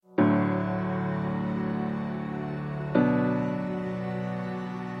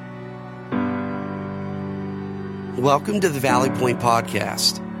Welcome to the Valley Point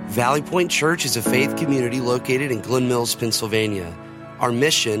Podcast. Valley Point Church is a faith community located in Glen Mills, Pennsylvania. Our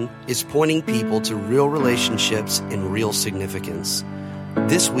mission is pointing people to real relationships and real significance.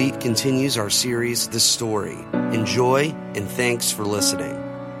 This week continues our series, The Story. Enjoy, and thanks for listening.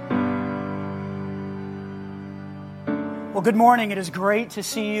 Well, good morning. It is great to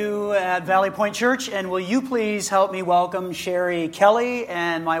see you at Valley Point Church, and will you please help me welcome Sherry Kelly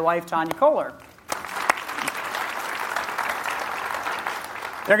and my wife, Tanya Kohler.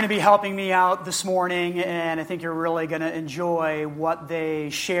 They're going to be helping me out this morning, and I think you're really going to enjoy what they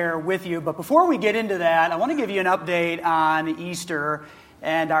share with you. But before we get into that, I want to give you an update on Easter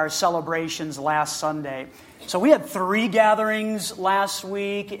and our celebrations last Sunday. So we had 3 gatherings last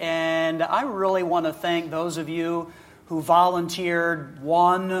week, and I really want to thank those of you who volunteered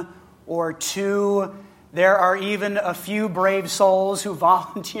 1 or 2. There are even a few brave souls who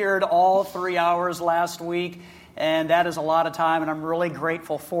volunteered all 3 hours last week. And that is a lot of time, and I'm really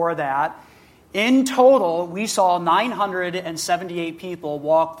grateful for that. In total, we saw 978 people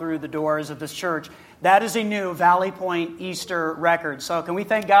walk through the doors of this church. That is a new Valley Point Easter record. So can we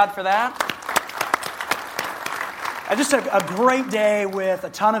thank God for that? Just a great day with a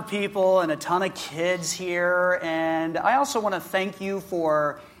ton of people and a ton of kids here. And I also want to thank you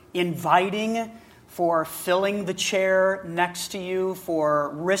for inviting, for filling the chair next to you, for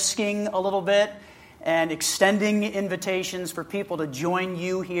risking a little bit, and extending invitations for people to join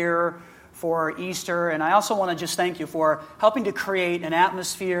you here for Easter. And I also want to just thank you for helping to create an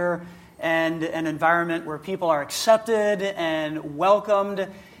atmosphere and an environment where people are accepted and welcomed,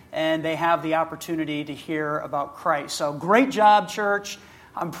 and they have the opportunity to hear about Christ. So great job, church.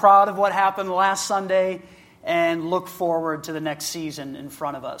 I'm proud of what happened last Sunday and look forward to the next season in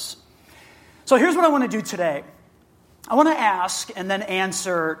front of us. So here's what I want to do today. I want to ask and then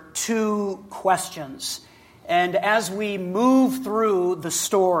answer 2 questions. And as we move through the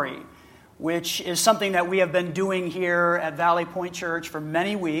story, which is something that we have been doing here at Valley Point Church for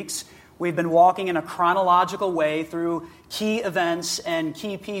many weeks, we've been walking in a chronological way through key events and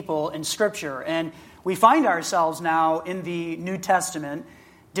key people in Scripture. And we find ourselves now in the New Testament,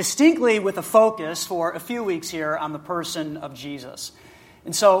 distinctly with a focus for a few weeks here on the person of Jesus.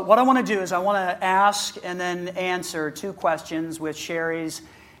 And so what I want to do is I want to ask and then answer 2 questions with Sherry's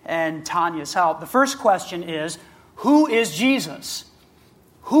and Tanya's help. The first question is, who is Jesus?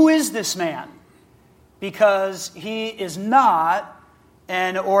 Who is this man? Because he is not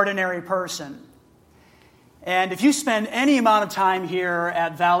an ordinary person. And if you spend any amount of time here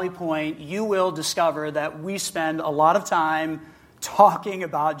at Valley Point, you will discover that we spend a lot of time talking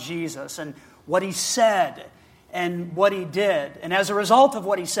about Jesus and what he said and what he did. And as a result of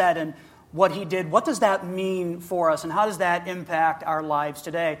what he said and what he did, what does that mean for us? And how does that impact our lives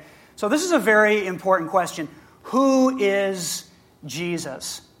today? So this is a very important question. Who is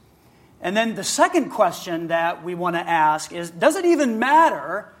Jesus? And then the second question that we want to ask is, does it even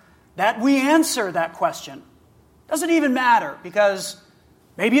matter that we answer that question? Does it even matter? Because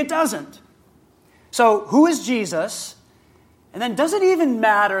maybe it doesn't. So who is Jesus? And then, does it even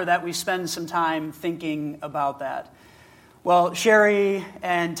matter that we spend some time thinking about that? Well, Sherry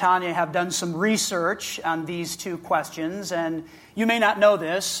and Tanya have done some research on these 2 questions, and you may not know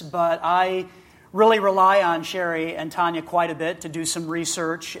this, but I really rely on Sherry and Tanya quite a bit to do some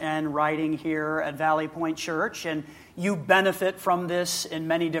research and writing here at Valley Point Church, and you benefit from this in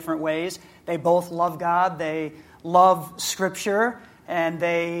many different ways. They both love God, they love Scripture, and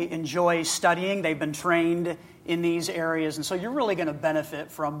they enjoy studying. They've been trained in these areas, and so you're really going to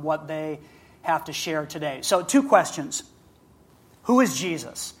benefit from what they have to share today. So 2 questions. Who is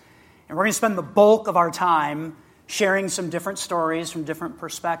Jesus? And we're going to spend the bulk of our time sharing some different stories from different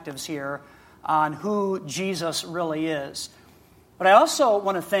perspectives here on who Jesus really is. But I also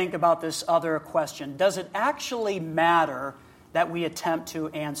want to think about this other question. Does it actually matter that we attempt to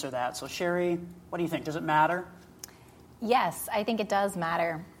answer that? So Sherry, what do you think? Does it matter? Yes, I think it does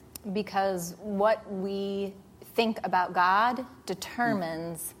matter, because what we think about God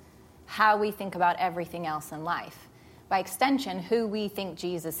determines how we think about everything else in life. By extension, who we think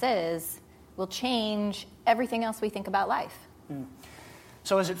Jesus is will change everything else we think about life.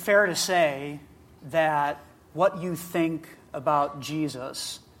 So is it fair to say that what you think about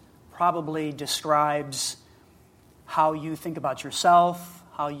Jesus probably describes how you think about yourself,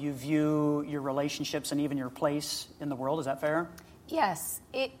 how you view your relationships, and even your place in the world? Is that fair? Yes.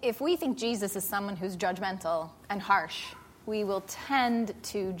 If we think Jesus is someone who's judgmental and harsh, we will tend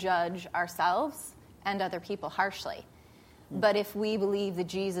to judge ourselves and other people harshly. But if we believe that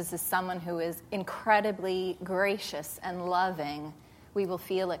Jesus is someone who is incredibly gracious and loving, we will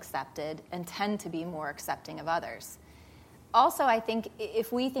feel accepted and tend to be more accepting of others. Also, I think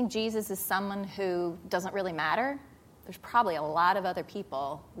if we think Jesus is someone who doesn't really matter, there's probably a lot of other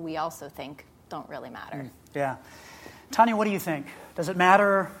people we also think don't really matter. Yeah. Tanya, what do you think? Does it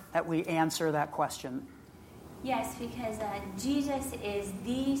matter that we answer that question? Yes, because Jesus is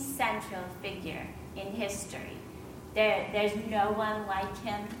the central figure in history. There's no one like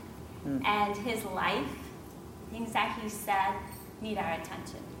him, and his life, things that he said, need our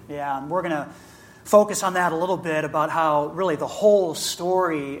attention. Yeah, and we're going to focus on that a little bit about how really the whole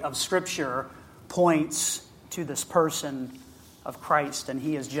story of Scripture points to this person of Christ, and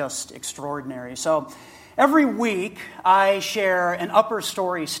he is just extraordinary. So every week I share an upper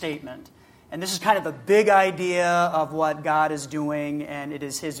story statement, and this is kind of the big idea of what God is doing, and it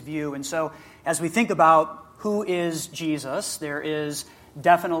is his view. And so as we think about who is Jesus, there is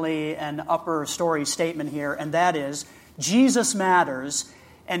definitely an upper story statement here, and that is Jesus matters,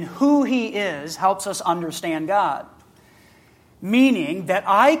 and who he is helps us understand God. Meaning that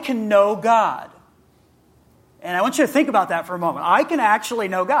I can know God. And I want you to think about that for a moment. I can actually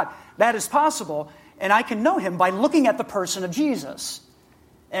know God. That is possible, and I can know him by looking at the person of Jesus.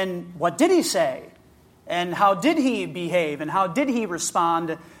 And what did he say? And how did he behave? And how did he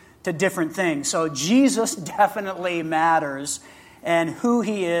respond to different things? So Jesus definitely matters, and who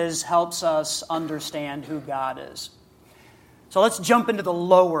he is helps us understand who God is. So let's jump into the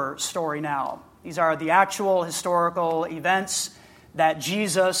lower story now. These are the actual historical events that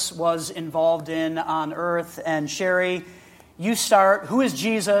Jesus was involved in on earth. And Sherry, you start. Who is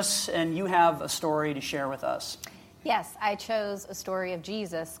Jesus? And you have a story to share with us. Yes, I chose a story of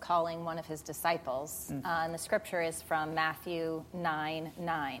Jesus calling one of his disciples. And the scripture is from Matthew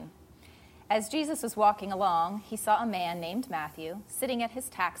 9:9. As Jesus was walking along, he saw a man named Matthew sitting at his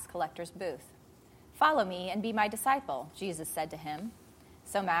tax collector's booth. "Follow me and be my disciple," Jesus said to him.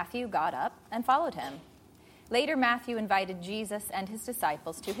 So Matthew got up and followed him. Later, Matthew invited Jesus and his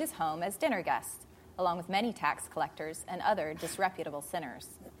disciples to his home as dinner guests, along with many tax collectors and other disreputable sinners.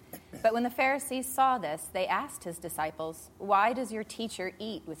 But when the Pharisees saw this, they asked his disciples, "Why does your teacher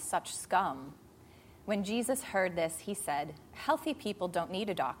eat with such scum?" When Jesus heard this, he said, "Healthy people don't need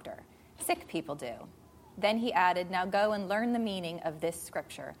a doctor. Sick people do." Then he added, "Now go and learn the meaning of this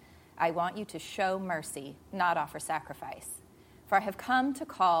scripture. I want you to show mercy, not offer sacrifice. For I have come to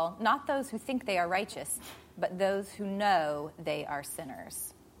call not those who think they are righteous, but those who know they are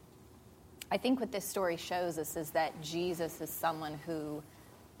sinners." I think what this story shows us is that Jesus is someone who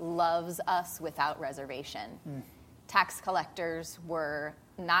loves us without reservation. Tax collectors were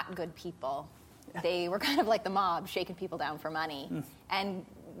not good people. They were kind of like the mob, shaking people down for money. And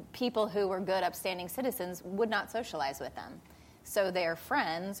people who were good, upstanding citizens would not socialize with them. So their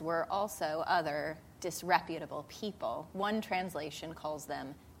friends were also other disreputable people. One translation calls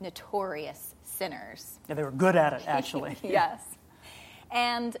them notorious sinners. Yeah, they were good at it, actually. Yes.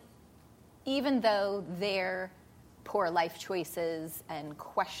 And even though their poor life choices and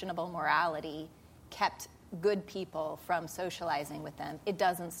questionable morality kept good people from socializing with them, it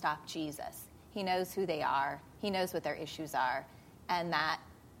doesn't stop Jesus. He knows who they are. He knows what their issues are. And that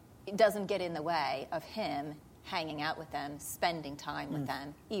it doesn't get in the way of him hanging out with them, spending time with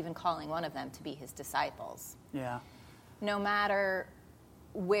them, even calling one of them to be his disciples. Yeah. No matter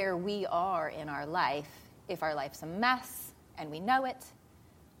where we are in our life, if our life's a mess and we know it,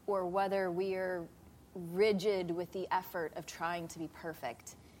 or whether we're rigid with the effort of trying to be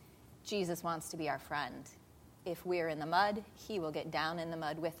perfect, Jesus wants to be our friend. If we're in the mud, he will get down in the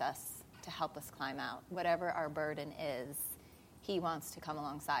mud with us to help us climb out. Whatever our burden is, he wants to come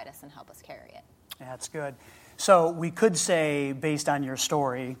alongside us and help us carry it. Yeah, that's good. So we could say, based on your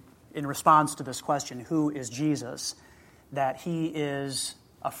story, in response to this question, who is Jesus, that he is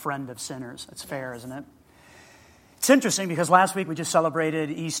a friend of sinners. That's fair, isn't it? It's interesting because last week we just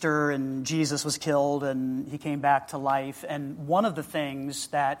celebrated Easter and Jesus was killed and he came back to life. And one of the things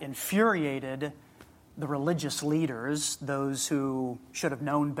that infuriated the religious leaders, those who should have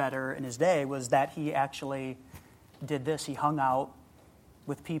known better in his day, was that he actually did this. He hung out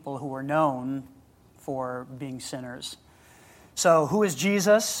with people who were known for being sinners. So who is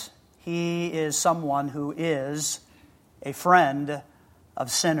Jesus? He is someone who is a friend of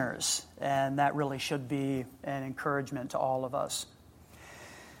sinners, and that really should be an encouragement to all of us.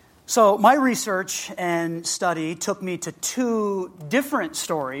 So my research and study took me to two different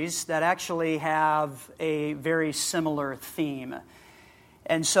stories that actually have a very similar theme.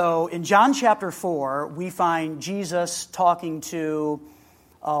 And so in John chapter 4, we find Jesus talking to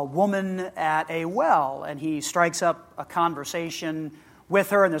a woman at a well, and he strikes up a conversation with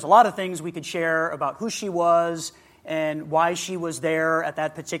her, and there's a lot of things we could share about who she was and why she was there at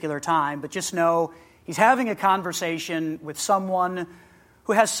that particular time, but just know he's having a conversation with someone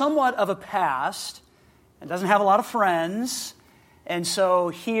who has somewhat of a past and doesn't have a lot of friends. And so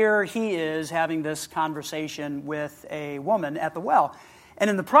here he is having this conversation with a woman at the well. And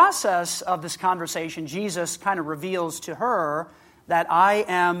in the process of this conversation, Jesus kind of reveals to her that I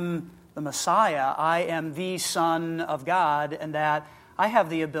am the Messiah, I am the Son of God, and that I have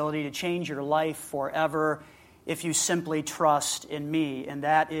the ability to change your life forever if you simply trust in me. And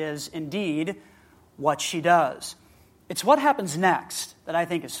that is indeed what she does. It's what happens next that I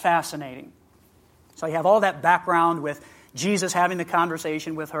think is fascinating. So you have all that background with Jesus having the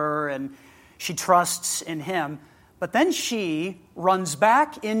conversation with her, and she trusts in him. But then she runs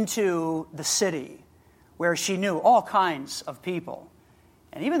back into the city where she knew all kinds of people.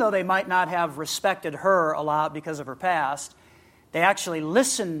 And even though they might not have respected her a lot because of her past, they actually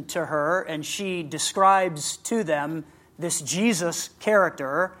listened to her, and she describes to them this Jesus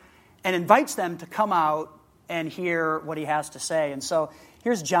character and invites them to come out and hear what he has to say. And so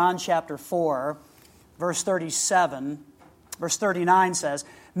here's John chapter 4, verse 37. Verse 39 says,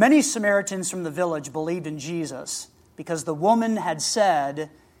 "Many Samaritans from the village believed in Jesus because the woman had said,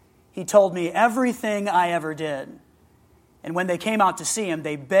 'He told me everything I ever did.' And when they came out to see him,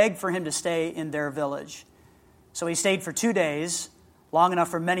 they begged for him to stay in their village. So he stayed for 2 days, long enough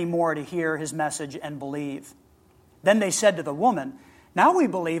for many more to hear his message and believe. Then they said to the woman, 'Now we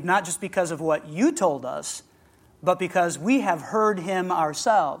believe not just because of what you told us, but because we have heard him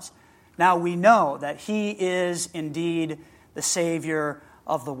ourselves. Now we know that he is indeed the Savior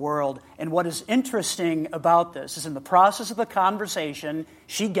of the world.'" And what is interesting about this is in the process of the conversation,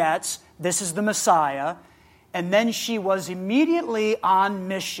 she gets, this is the Messiah, and then she was immediately on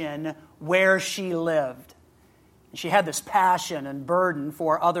mission where she lived. She had this passion and burden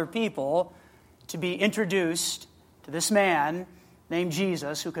for other people to be introduced to this man named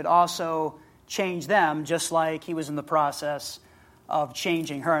Jesus who could also change them just like he was in the process of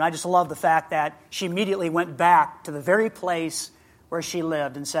changing her. And I just love the fact that she immediately went back to the very place where she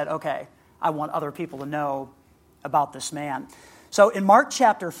lived and said, okay, I want other people to know about this man. So in Mark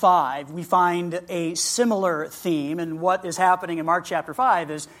chapter 5, we find a similar theme. And what is happening in Mark chapter 5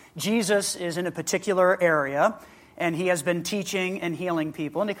 is Jesus is in a particular area, and he has been teaching and healing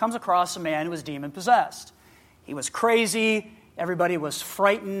people. And he comes across a man who was demon-possessed. He was crazy. Everybody was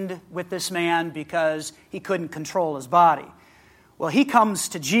frightened with this man because he couldn't control his body. Well, he comes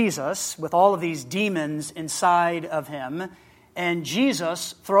to Jesus with all of these demons inside of him, and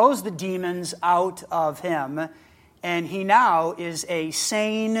Jesus throws the demons out of him, and he now is a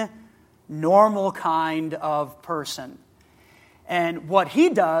sane, normal kind of person. And what he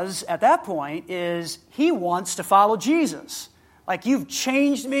does at that point is he wants to follow Jesus. Like, you've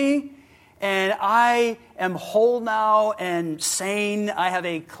changed me, and I am whole now and sane. I have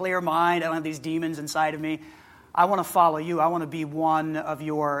a clear mind. I don't have these demons inside of me. I want to follow you. I want to be one of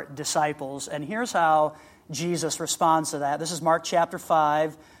your disciples. And here's how Jesus responds to that. This is Mark chapter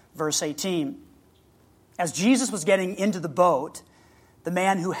 5, verse 18. As Jesus was getting into the boat, the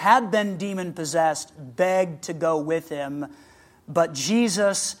man who had been demon-possessed begged to go with him, but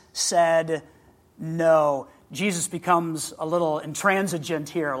Jesus said no. Jesus becomes a little intransigent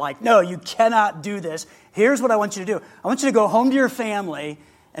here, like, no, you cannot do this. Here's what I want you to do. I want you to go home to your family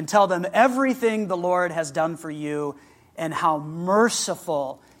and tell them everything the Lord has done for you and how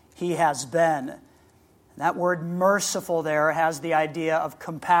merciful he has been. And that word merciful there has the idea of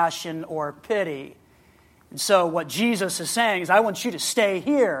compassion or pity. And so what Jesus is saying is, I want you to stay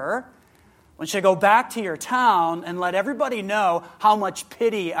here. I want you to go back to your town and let everybody know how much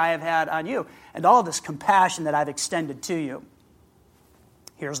pity I have had on you and all this compassion that I've extended to you.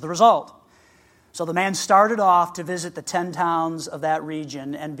 Here's the result. So the man started off to visit the 10 towns of that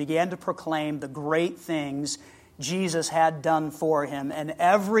region and began to proclaim the great things Jesus had done for him, and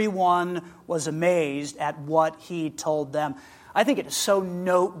everyone was amazed at what he told them. I think it is so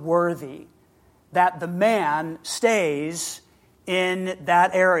noteworthy that the man stays in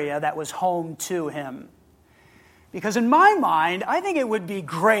that area that was home to him. Because in my mind, I think it would be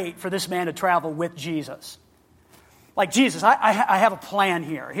great for this man to travel with Jesus. Like, Jesus, I have a plan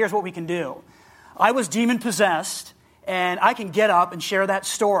here. Here's what we can do. I was demon-possessed, and I can get up and share that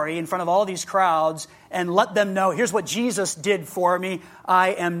story in front of all these crowds and let them know, here's what Jesus did for me. I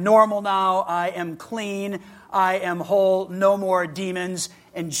am normal now. I am clean. I am whole. No more demons.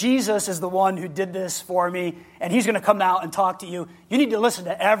 And Jesus is the one who did this for me, and he's going to come out and talk to you. You need to listen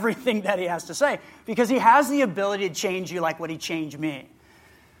to everything that he has to say, because he has the ability to change you like what he changed me.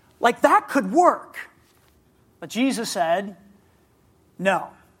 Like, that could work. But Jesus said, no,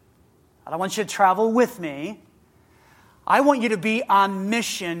 I don't want you to travel with me. I want you to be on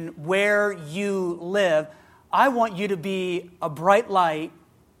mission where you live. I want you to be a bright light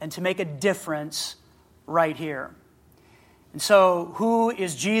and to make a difference right here. And so, who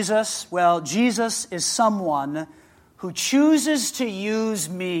is Jesus? Well, Jesus is someone who chooses to use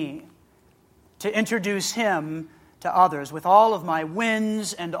me to introduce him to others with all of my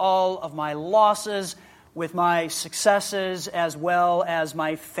wins and all of my losses, with my successes as well as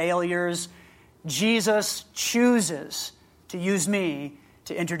my failures. Jesus chooses to use me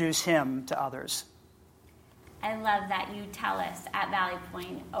to introduce him to others. I love that you tell us at Valley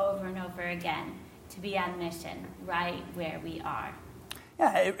Point over and over again to be on mission right where we are.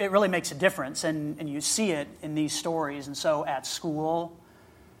 Yeah, it really makes a difference, and you see it in these stories. And so at school,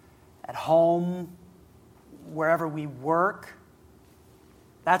 at home, wherever we work,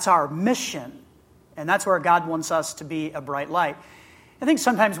 that's our mission. And that's where God wants us to be a bright light. I think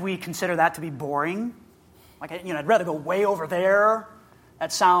sometimes we consider that to be boring. Like, I'd rather go way over there.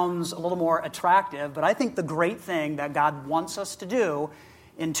 That sounds a little more attractive. But I think the great thing that God wants us to do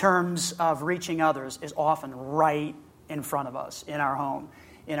in terms of reaching others is often right in front of us, in our home,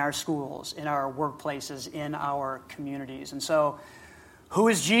 in our schools, in our workplaces, in our communities. And so, who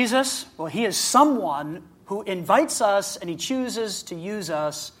is Jesus? Well, he is someone who invites us and he chooses to use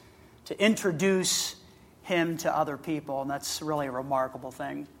us to introduce him to other people. And that's really a remarkable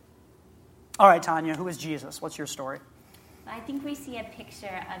thing. All right, Tanya, who is Jesus? What's your story? I think we see a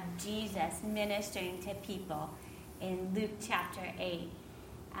picture of Jesus ministering to people in Luke chapter 8.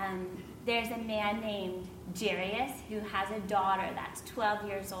 There's a man named Jairus who has a daughter that's 12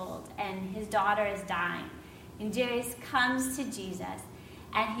 years old, and his daughter is dying. And Jairus comes to Jesus,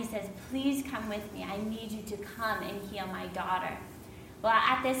 and he says, "Please come with me. I need you to come and heal my daughter." Well,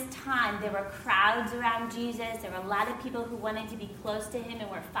 at this time, there were crowds around Jesus. There were a lot of people who wanted to be close to him and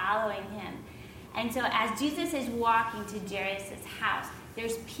were following him. And so as Jesus is walking to Jairus' house,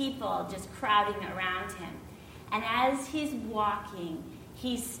 there's people just crowding around him. And as he's walking,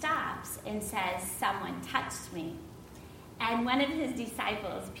 he stops and says, "Someone touched me." And one of his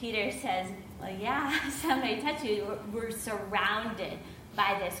disciples, Peter, says, "Well, yeah, somebody touched you. We're surrounded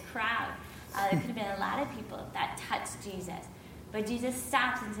by this crowd." There could have been a lot of people that touched Jesus. But Jesus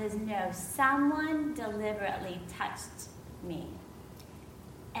stops and says, "No, someone deliberately touched me."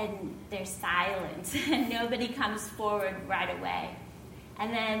 And there's silence, and nobody comes forward right away.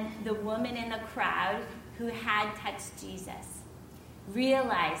 And then the woman in the crowd who had touched Jesus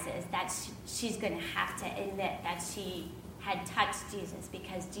realizes that she's going to have to admit that she had touched Jesus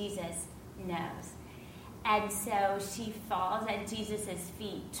because Jesus knows. And so she falls at Jesus'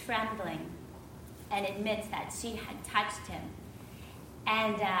 feet, trembling, and admits that she had touched him.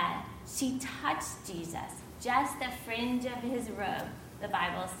 And she touched Jesus, just the fringe of his robe, the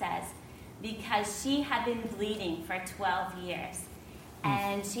Bible says, because she had been bleeding for 12 years.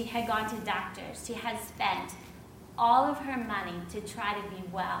 And she had gone to doctors. She had spent all of her money to try to be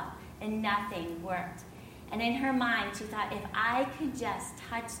well, and nothing worked. And in her mind, she thought, if I could just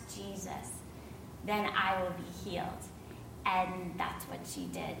touch Jesus, then I will be healed. And that's what she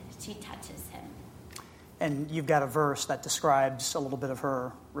did. She touches him. And you've got a verse that describes a little bit of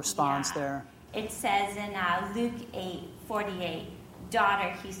her response there. It says in Luke 8:48, "Daughter,"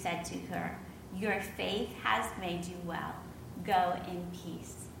 he said to her, "your faith has made you well. Go in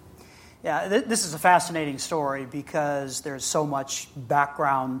peace." Yeah, this is a fascinating story because there's so much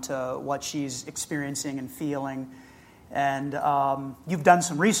background to what she's experiencing and feeling. And you've done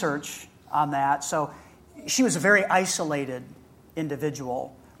some research on that. So she was a very isolated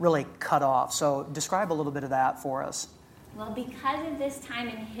individual, really cut off. So describe a little bit of that for us. Well, because of this time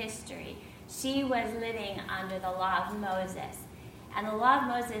in history, she was living under the law of Moses. And the law of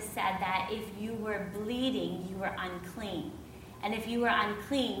Moses said that if you were bleeding, you were unclean. And if you were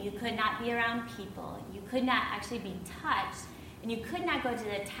unclean, you could not be around people. You could not actually be touched. And you could not go to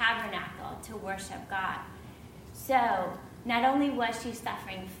the tabernacle to worship God. So not only was she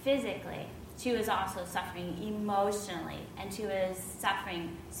suffering physically, she was also suffering emotionally. And she was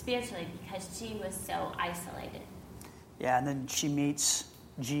suffering spiritually because she was so isolated. Yeah, and then she meets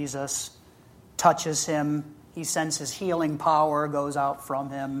Jesus, touches him. He senses healing power, goes out from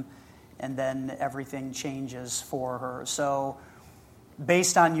him, and then everything changes for her. So,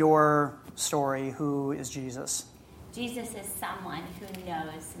 based on your story, who is Jesus? Jesus is someone who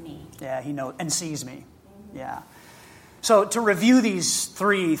knows me. Yeah, he knows and sees me. Mm-hmm. Yeah. So, to review these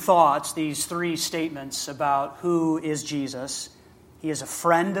three thoughts, these three statements about who is Jesus, he is a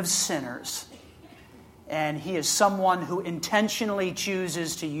friend of sinners, and he is someone who intentionally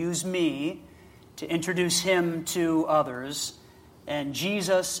chooses to use me to introduce him to others. And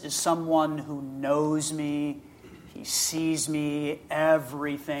Jesus is someone who knows me, he He sees me,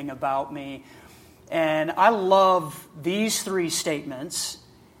 everything about me. And I love these three statements,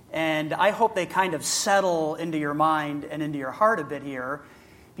 and I hope they kind of settle into your mind and into your heart a bit here,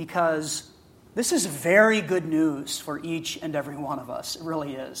 because this is very good news for each and every one of us. It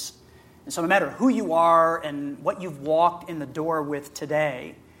really is. And so no matter who you are and what you've walked in the door with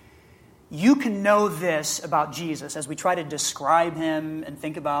today, you can know this about Jesus as we try to describe him and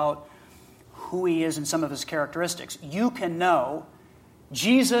think about who he is and some of his characteristics. You can know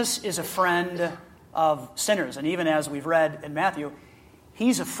Jesus is a friend of sinners. And even as we've read in Matthew,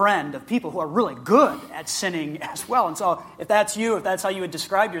 he's a friend of people who are really good at sinning as well. And so if that's you, if that's how you would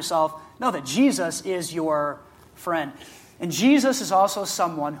describe yourself, know that Jesus is your friend. And Jesus is also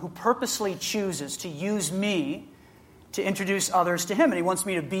someone who purposely chooses to use me to introduce others to him. And he wants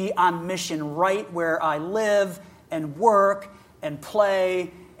me to be on mission right where I live and work and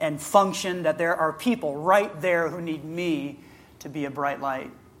play and function, that there are people right there who need me to be a bright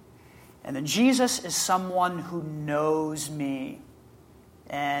light. And then Jesus is someone who knows me.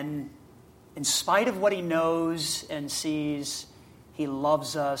 And in spite of what he knows and sees, he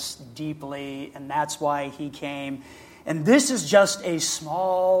loves us deeply, and that's why he came. And this is just a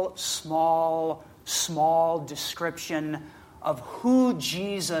small description of who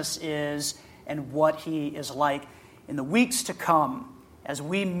Jesus is and what he is like. In the weeks to come, as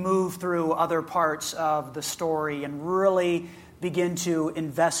we move through other parts of the story and really begin to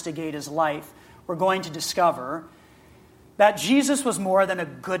investigate his life, we're going to discover that Jesus was more than a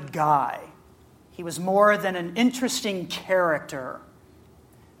good guy. He was more than an interesting character.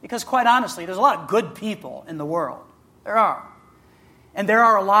 Because quite honestly, there's a lot of good people in the world. There are. And there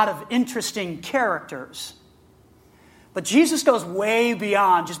are a lot of interesting characters. But Jesus goes way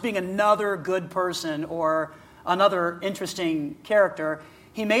beyond just being another good person or another interesting character.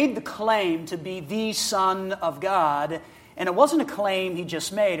 He made the claim to be the Son of God. And it wasn't a claim he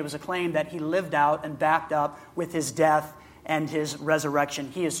just made. It was a claim that he lived out and backed up with his death and his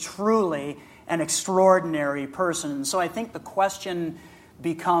resurrection. He is truly an extraordinary person. And so I think the question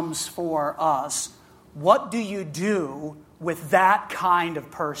becomes for us, what do you do with that kind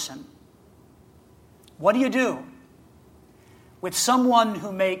of person? What do you do with someone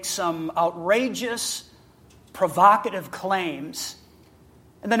who makes some outrageous, provocative claims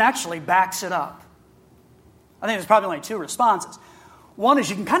and then actually backs it up? I think there's probably only two responses. One is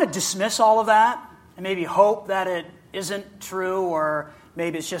you can kind of dismiss all of that and maybe hope that it isn't true, or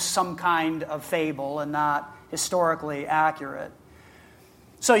maybe it's just some kind of fable and not historically accurate.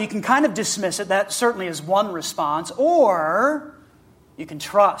 So you can kind of dismiss it. That certainly is one response. Or you can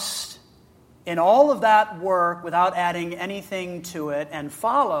trust in all of that work without adding anything to it and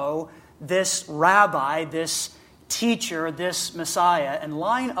follow this rabbi, this teacher, this Messiah, and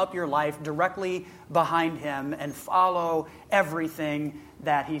line up your life directly behind him and follow everything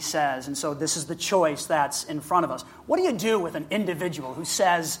that he says. And so this is the choice that's in front of us. What do you do with an individual who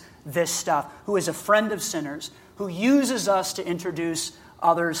says this stuff, who is a friend of sinners, who uses us to introduce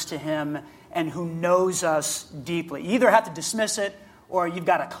others to him, and who knows us deeply? You either have to dismiss it, or you've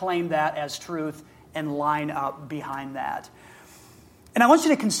got to claim that as truth and line up behind that. And I want you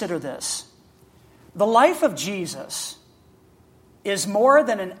to consider this. The life of Jesus is more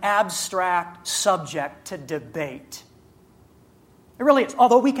than an abstract subject to debate. It really is,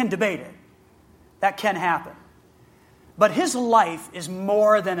 although we can debate it. That can happen. But his life is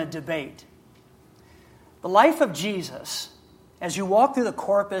more than a debate. The life of Jesus, as you walk through the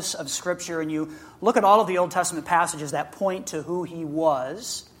corpus of Scripture and you look at all of the Old Testament passages that point to who he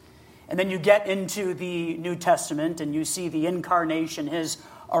was, and then you get into the New Testament and you see the incarnation, his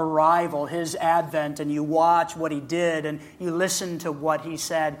arrival, his advent, and you watch what he did and you listen to what he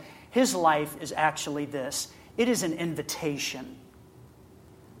said, his life is actually this. It is an invitation.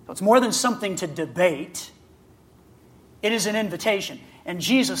 So it's more than something to debate. It is an invitation. And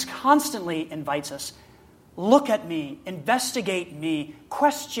Jesus constantly invites us. Look at me, investigate me,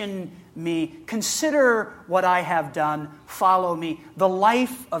 question me, consider what I have done, follow me. The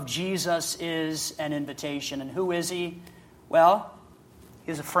life of Jesus is an invitation. And who is he? Well,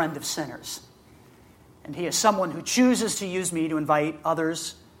 he is a friend of sinners. And he is someone who chooses to use me to invite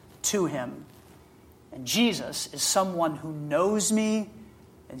others to him. And Jesus is someone who knows me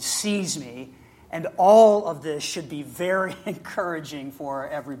and sees me. And all of this should be very encouraging for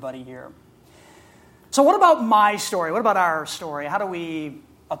everybody here. So what about my story? What about our story? How do we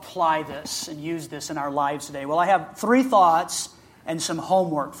apply this and use this in our lives today? Well, I have 3 thoughts and some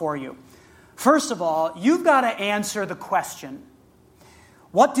homework for you. First of all, you've got to answer the question,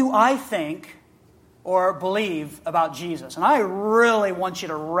 what do I think or believe about Jesus? And I really want you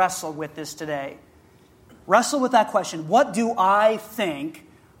to wrestle with this today. wrestle with that question. What do I think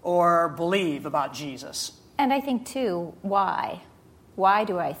or believe about Jesus? And I think, too, why? Why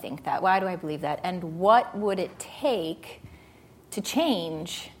do I think that? Why do I believe that? And what would it take to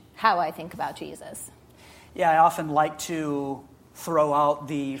change how I think about Jesus? Yeah, I often like to throw out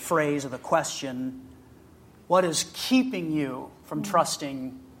the phrase or the question, what is keeping you from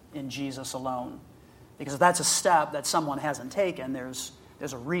trusting in Jesus alone? Because if that's a step that someone hasn't taken, there's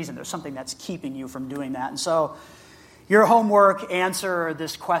a reason. There's something that's keeping you from doing that. And so your homework, answer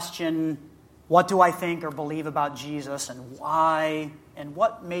this question, what do I think or believe about Jesus, and why, and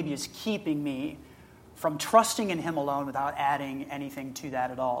what maybe is keeping me from trusting in him alone without adding anything to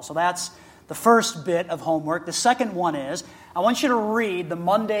that at all. So that's the first bit of homework. The second one is, I want you to read the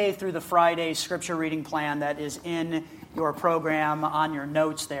Monday through the Friday scripture reading plan that is in your program on your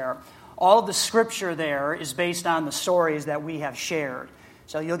notes there. All of the scripture there is based on the stories that we have shared.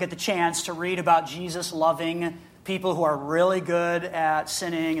 So you'll get the chance to read about Jesus loving people who are really good at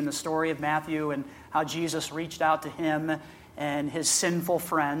sinning, in the story of Matthew and how Jesus reached out to him and his sinful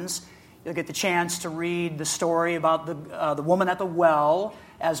friends. You'll get the chance to read the story about the woman at the well,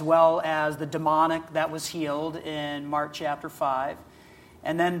 as well as the demonic that was healed in Mark chapter 5.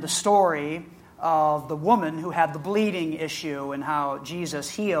 And then the story of the woman who had the bleeding issue and how Jesus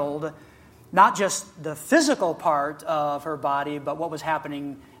healed not just the physical part of her body, but what was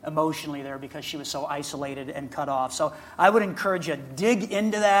happening emotionally there because she was so isolated and cut off. So I would encourage you to dig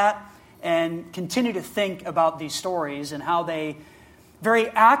into that and continue to think about these stories and how they very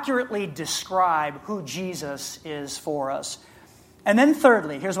accurately describe who Jesus is for us. And then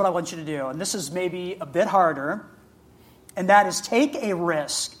thirdly, here's what I want you to do, and this is maybe a bit harder, and that is take a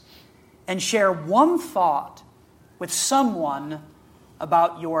risk and share one thought with someone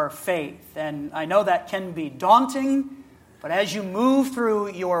about your faith. And I know that can be daunting, but as you move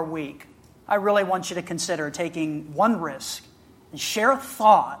through your week, I really want you to consider taking one risk and share a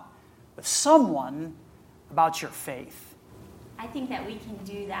thought with someone about your faith. I think that we can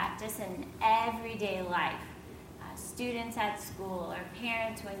do that just in everyday life. Students at school or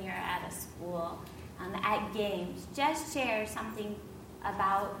parents when you're at a school, at games. Just share something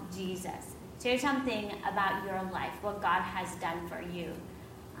about Jesus. Share something about your life, what God has done for you.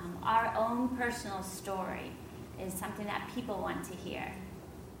 Our own personal story is something that people want to hear.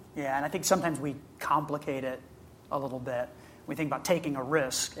 Yeah, and I think sometimes we complicate it a little bit. We think about taking a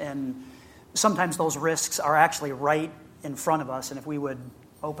risk, and sometimes those risks are actually right in front of us, and if we would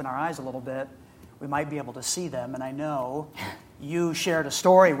open our eyes a little bit, we might be able to see them. And I know you shared a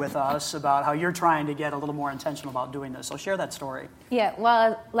story with us about how you're trying to get a little more intentional about doing this. So share that story. Yeah,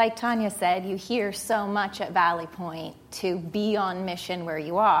 well, like Tanya said, you hear so much at Valley Point to be on mission where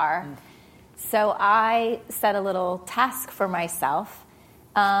you are. So I set a little task for myself.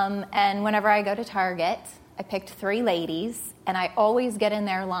 And whenever I go to Target, I picked 3 ladies, and I always get in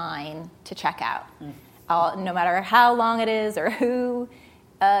their line to check out. No matter how long it is or who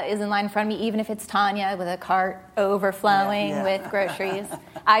is in line in front of me, even if it's Tanya with a cart overflowing with groceries,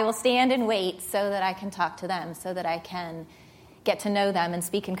 I will stand and wait so that I can talk to them, so that I can get to know them and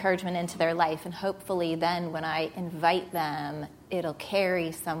speak encouragement into their life. And hopefully then when I invite them, it'll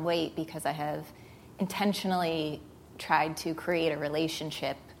carry some weight because I have intentionally tried to create a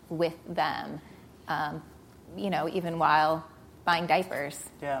relationship with them, even while buying diapers.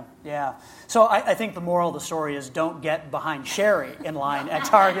 Yeah. So I think the moral of the story is don't get behind Sherry in line at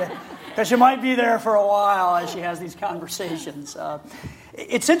Target because she might be there for a while as she has these conversations.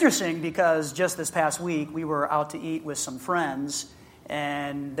 It's interesting because just this past week we were out to eat with some friends,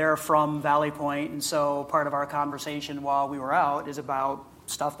 and they're from Valley Point, and so part of our conversation while we were out is about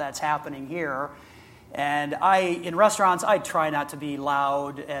stuff that's happening here. And in restaurants, I try not to be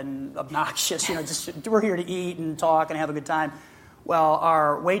loud and obnoxious. Just we're here to eat and talk and have a good time. Well,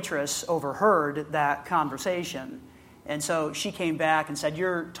 our waitress overheard that conversation, and so she came back and said,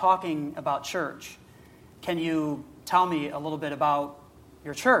 "You're talking about church. Can you tell me a little bit about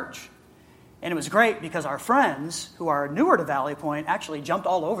your church?" And it was great because our friends who are newer to Valley Point actually jumped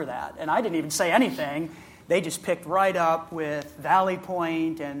all over that, and I didn't even say anything. They just picked right up with Valley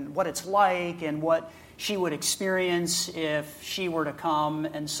Point and what it's like and what she would experience if she were to come.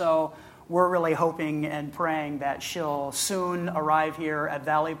 And so we're really hoping and praying that she'll soon arrive here at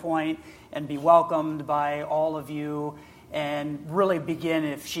Valley Point and be welcomed by all of you and really begin,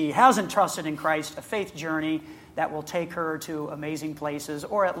 if she hasn't trusted in Christ, a faith journey that will take her to amazing places,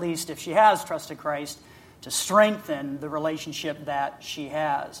 or at least if she has trusted Christ, to strengthen the relationship that she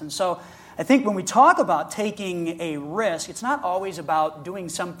has. And so I think when we talk about taking a risk, it's not always about doing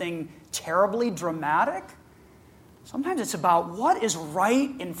something terribly dramatic, Sometimes it's about what is right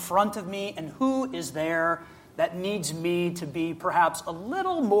in front of me and who is there that needs me to be perhaps a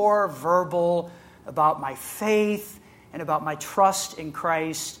little more verbal about my faith and about my trust in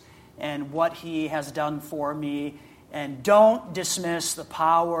Christ and what He has done for me. And don't dismiss the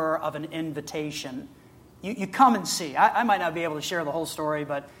power of an invitation. You come and see. I might not be able to share the whole story,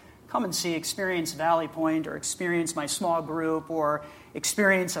 but come and see, experience Valley Point, or experience my small group, or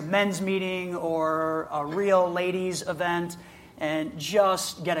experience a men's meeting or a real ladies event, and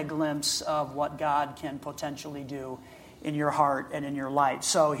just get a glimpse of what God can potentially do in your heart and in your life.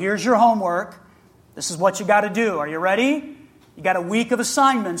 So here's your homework. This is what you got to do. Are you ready? You got a week of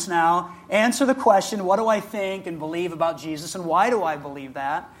assignments now. Answer the question, what do I think and believe about Jesus, and why do I believe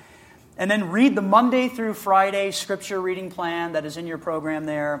that? And then read the Monday through Friday scripture reading plan that is in your program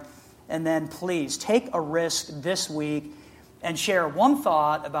there. And then please take a risk this week and share one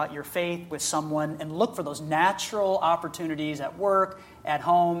thought about your faith with someone, and look for those natural opportunities at work, at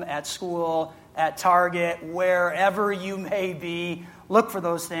home, at school, at Target, wherever you may be. Look for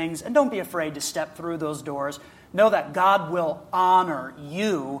those things, and don't be afraid to step through those doors. Know that God will honor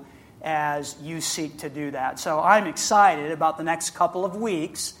you as you seek to do that. So I'm excited about the next couple of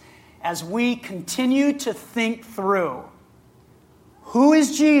weeks as we continue to think through, who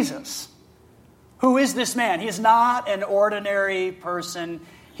is Jesus? Who is this man? He is not an ordinary person.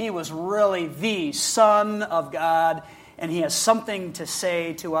 He was really the Son of God, and He has something to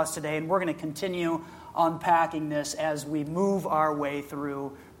say to us today. And we're going to continue unpacking this as we move our way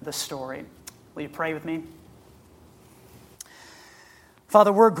through the story. Will you pray with me?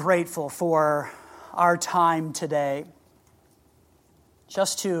 Father, we're grateful for our time today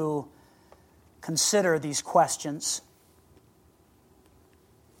just to consider these questions.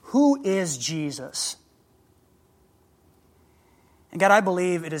 Who is Jesus? And God, I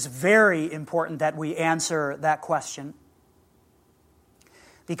believe it is very important that we answer that question,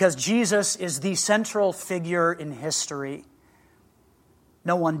 because Jesus is the central figure in history.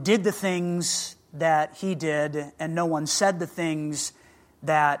 No one did the things that He did, and no one said the things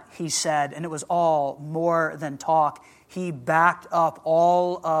that He said, and it was all more than talk. He backed up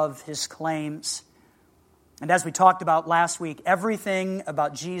all of His claims. And as we talked about last week, everything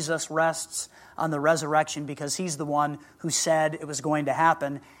about Jesus rests on the resurrection, because He's the one who said it was going to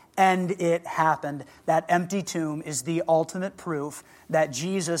happen, and it happened. That empty tomb is the ultimate proof that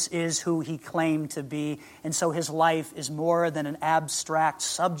Jesus is who He claimed to be, and so His life is more than an abstract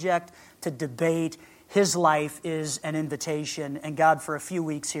subject to debate. His life is an invitation. And God, for a few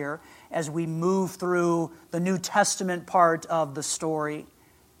weeks here, as we move through the New Testament part of the story,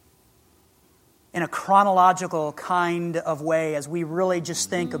 in a chronological kind of way, as we really just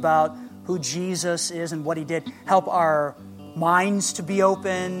think about who Jesus is and what He did, help our minds to be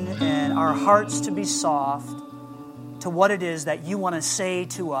open and our hearts to be soft to what it is that You want to say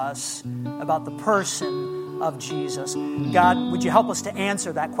to us about the person of Jesus. God, would You help us to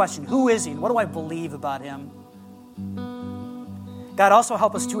answer that question? Who is He, and what do I believe about Him? God, also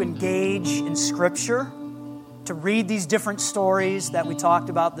help us to engage in Scripture, to read these different stories that we talked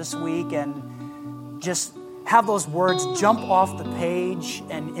about this week, and just have those words jump off the page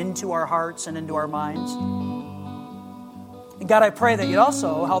and into our hearts and into our minds. And God, I pray that You'd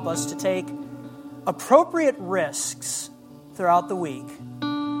also help us to take appropriate risks throughout the week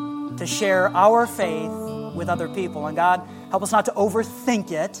to share our faith with other people. And God, help us not to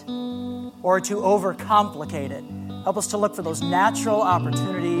overthink it or to overcomplicate it. Help us to look for those natural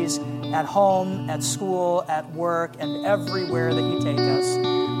opportunities at home, at school, at work, and everywhere that You take us,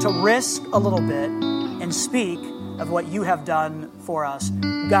 to risk a little bit and speak of what You have done for us.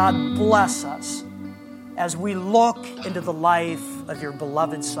 God, bless us as we look into the life of Your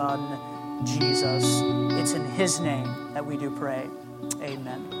beloved Son, Jesus. It's in His name that we do pray.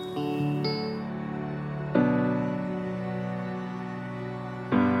 Amen.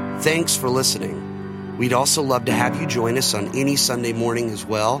 Thanks for listening. We'd also love to have you join us on any Sunday morning as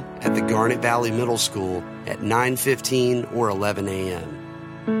well at the Garnet Valley Middle School at 9:15 or 11 a.m.